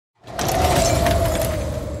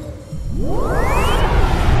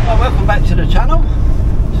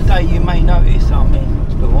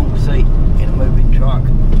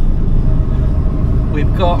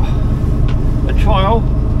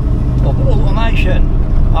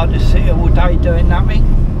I'll just sit here all day doing nothing,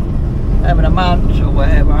 having a munch or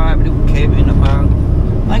whatever, having a little kip in the park.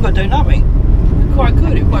 I ain't got to do nothing. It's quite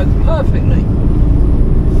good, it works perfectly.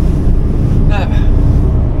 I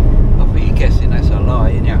think you're guessing that's a lie,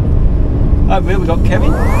 ain't you? Over here we've got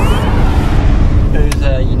Kevin, who's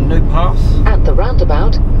a new pass. At the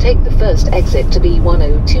roundabout, take the first exit to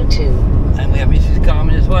B1022. And we have Mrs.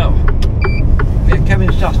 Garmin as well. Yeah,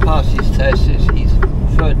 Kevin's just passed his test. It's his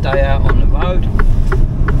third day out on the road.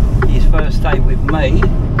 His first day with me.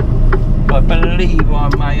 I believe I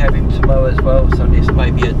may have him tomorrow as well, so this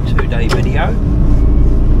may be a 2-day video.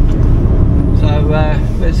 So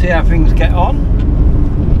let's see how things get on.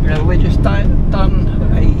 We just done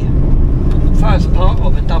a first part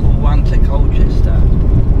of a double run to Colchester.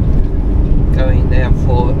 Going there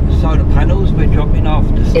for solar panels. We're dropping off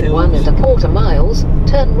the stills. In 1¼ miles,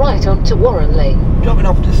 turn right onto Warren Lane. Dropping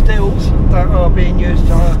off the stills that are being used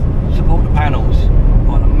to support the panels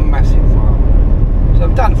on a massive farm. So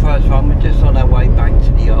we've done the first one, we're just on our way back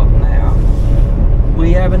to the yard now.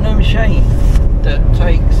 We have a new machine that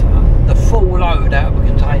takes the full load out of a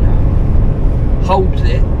container, holds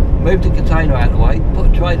it, moves the container out of the way, put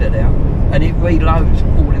a trailer down, and it reloads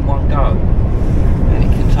all in one go. And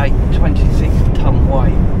it can take 26-ton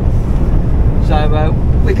weight. So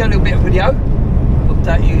we got a little bit of video of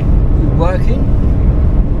that working.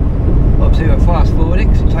 Obviously we'll fast forward it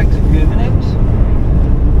because it takes a few minutes.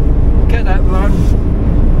 Get that run,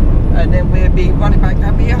 and then we'll be running back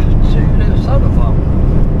up here to the solar farm.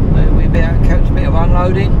 We'll be able to catch a bit of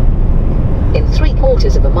unloading. In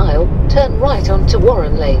 3/4 mile, turn right onto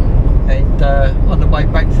Warren Lane. And on the way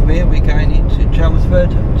back from here, we're going into Chelmsford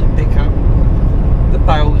to pick up the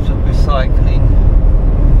bales of recycling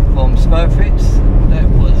from Smurfits. That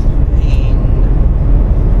was in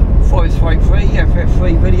Forest 3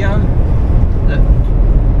 FF8 video. That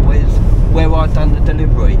was where I'd done the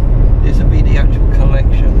delivery. This will be the actual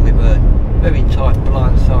collection with a very tight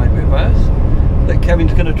blind side reverse that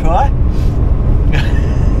Kevin's going to try.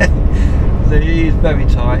 So it is very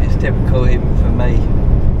tight, it's difficult even for me.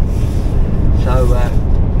 So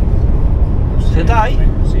today,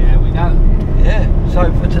 see how we go. yeah,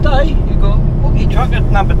 so for today you've got Wookie Trucker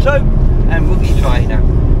number 2 and Wookie Trainer.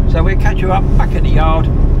 So we'll catch you up back at the yard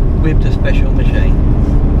with the special machine.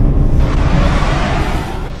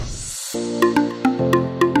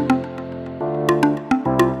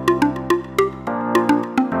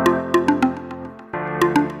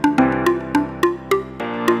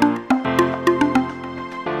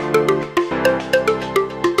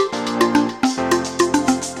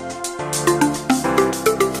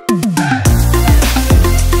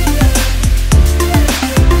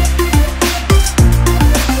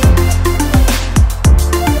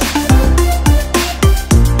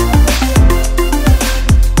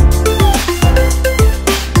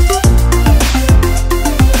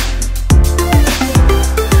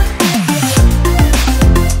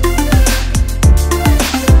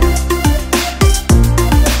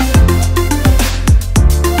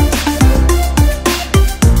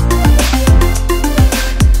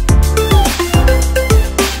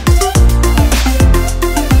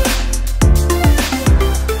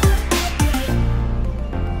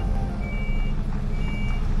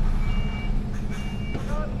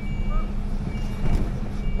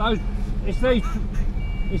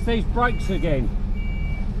 It's these brakes again.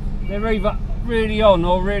 They're either really on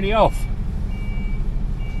or really off.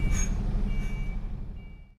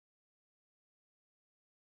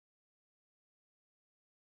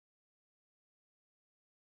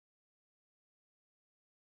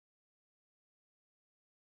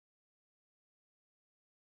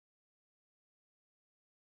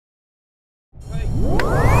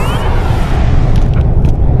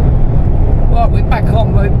 Well, we're back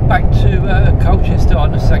on route back to Colchester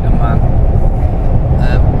on the second run.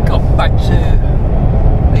 Got back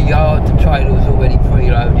to the yard, the trailer was already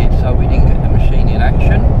preloaded, so we didn't get the machine in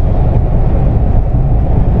action.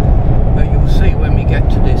 But you'll see when we get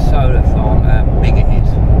to this solar farm how big it is.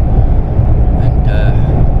 And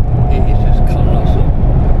it is just colossal.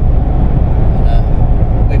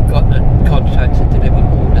 And we've got the contract to deliver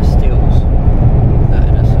all the stills that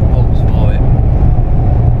are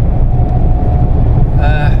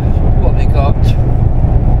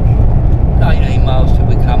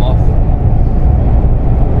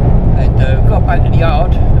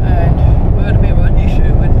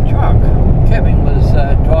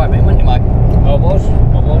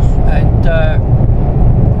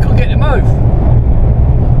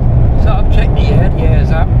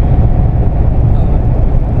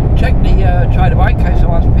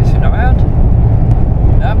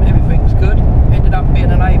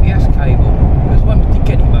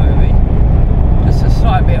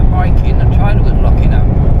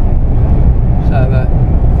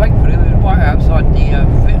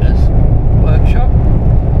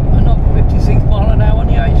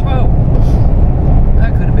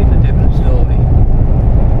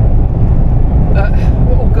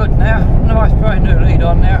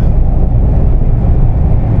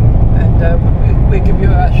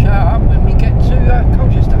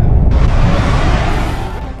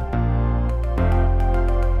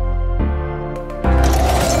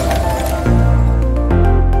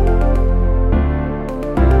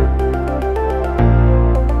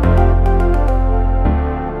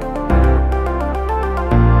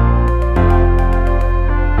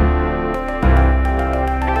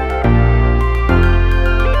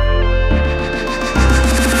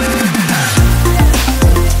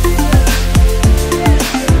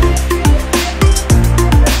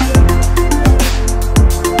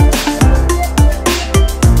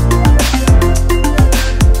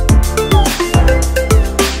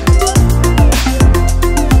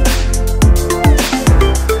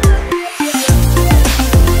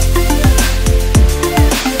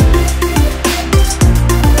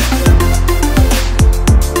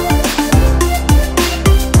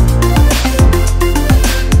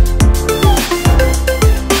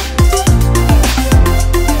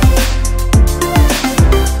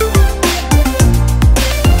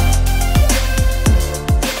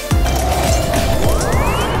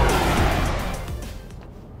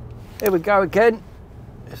Here we go again.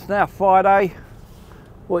 It's now Friday.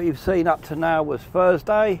 What you've seen up to now was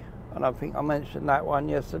Thursday, and I think I mentioned that one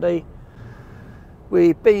yesterday.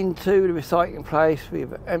 We've been to the recycling place,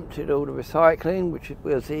 we've emptied all the recycling, which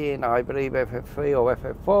was in, I believe, FF3 or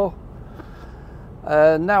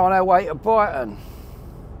FF4. Now on our way to Brighton.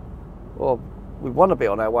 Well, we want to be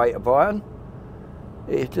on our way to Brighton.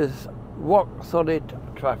 It's just rock solid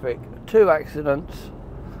traffic. 2 accidents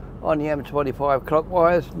on the M25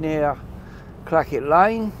 clockwise near Clackett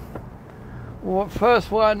Lane. Well,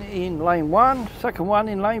 first one in lane 1, second one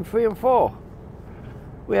in lane 3 and 4.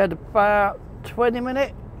 We had about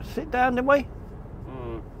 20-minute sit down, didn't we?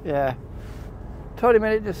 Yeah. 20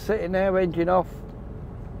 minutes just sitting there, engine off.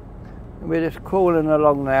 And we're just crawling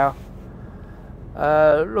along now.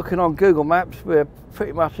 Looking on Google Maps, we're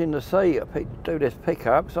pretty much in the sea to do this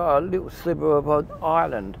pickup. It's like a little sliver of an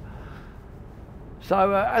island.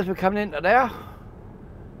 So as we're coming into there,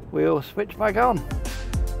 we'll switch back on.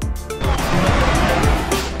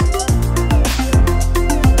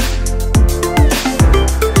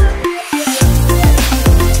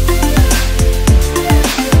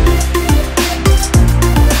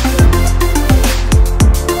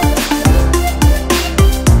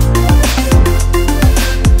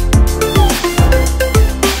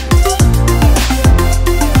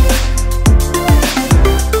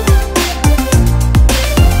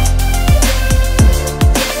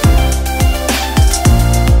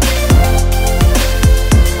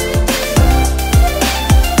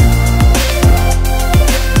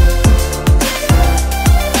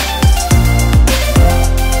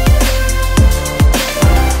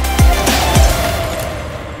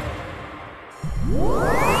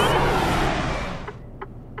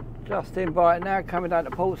 Just in Brighton now, coming down to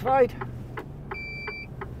Portslade.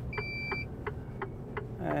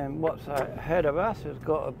 And what's ahead of us has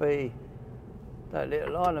got to be that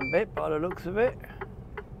little island bit by the looks of it.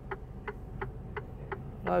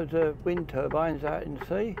 Loads of wind turbines out in the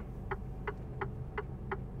sea.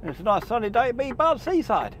 And it's a nice sunny day to be by the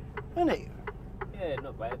seaside, isn't it? Yeah,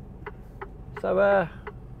 not bad. So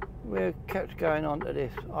we're kept going on to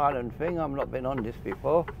this island thing. I've not been on this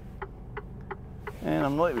before. And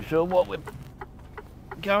I'm not even sure what we're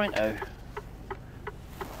going to.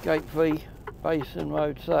 Gate 3, Basin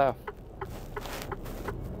Road South.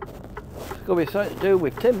 It's got to be something to do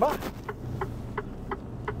with timber.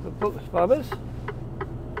 The Brooks Brothers.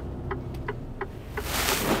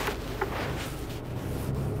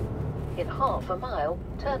 In half a mile,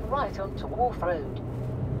 turn right onto Wharf Road.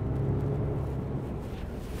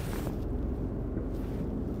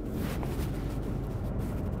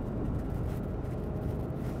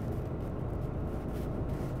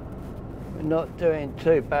 Not doing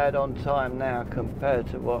too bad on time now compared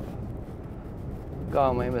to what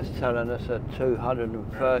Garmin was telling us at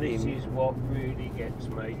 230. This is what really gets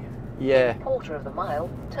me. Yeah. Quarter of the mile,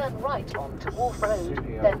 turn right onto Wharf Road,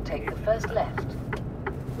 then take the first left.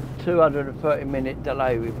 230-minute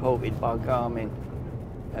delay reported by Garmin,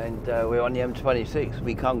 and we're on the M26.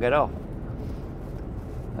 We can't get off,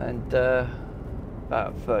 and about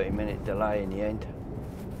a 30-minute delay in the end,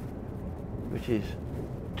 which is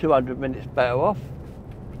 200 minutes better off.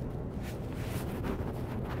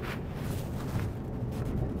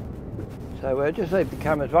 So we'll just leave the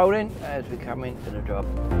cameras rolling as we come into the job.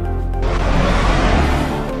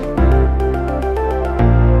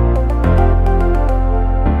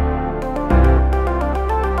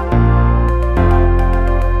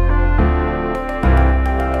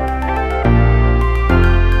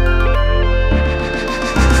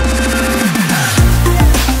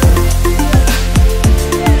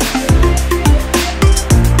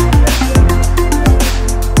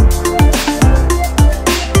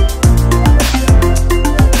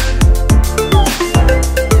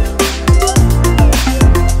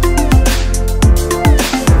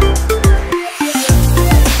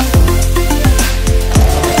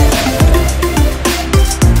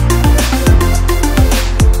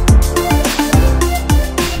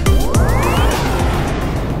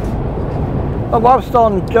 Well, whilst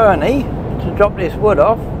on journey to drop this wood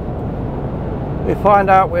off, we find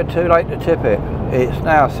out we're too late to tip it. It's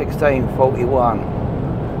now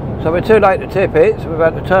 16:41. So we're too late to tip it, so we've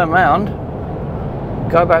had to turn round,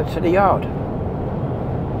 go back to the yard.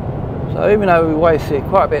 So even though we wasted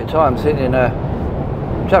quite a bit of time sitting in a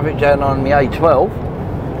traffic jam on the A12,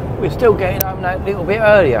 we're still getting home that little bit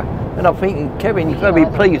earlier. And I'm thinking Kevin's going to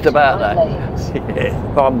be pleased about that.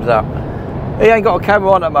 Yeah, thumbs up. He ain't got a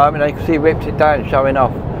camera on at the moment, because he ripped it down showing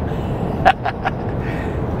off.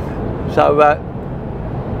 So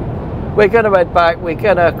we're going to head back, we're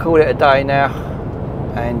going to call it a day now,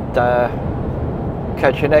 and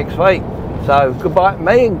catch you next week. So goodbye from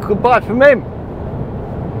me and goodbye from him.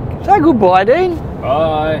 Say goodbye, Dean.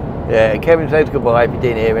 Bye. Yeah, Kevin says goodbye if you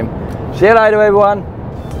didn't hear him. See you later, everyone.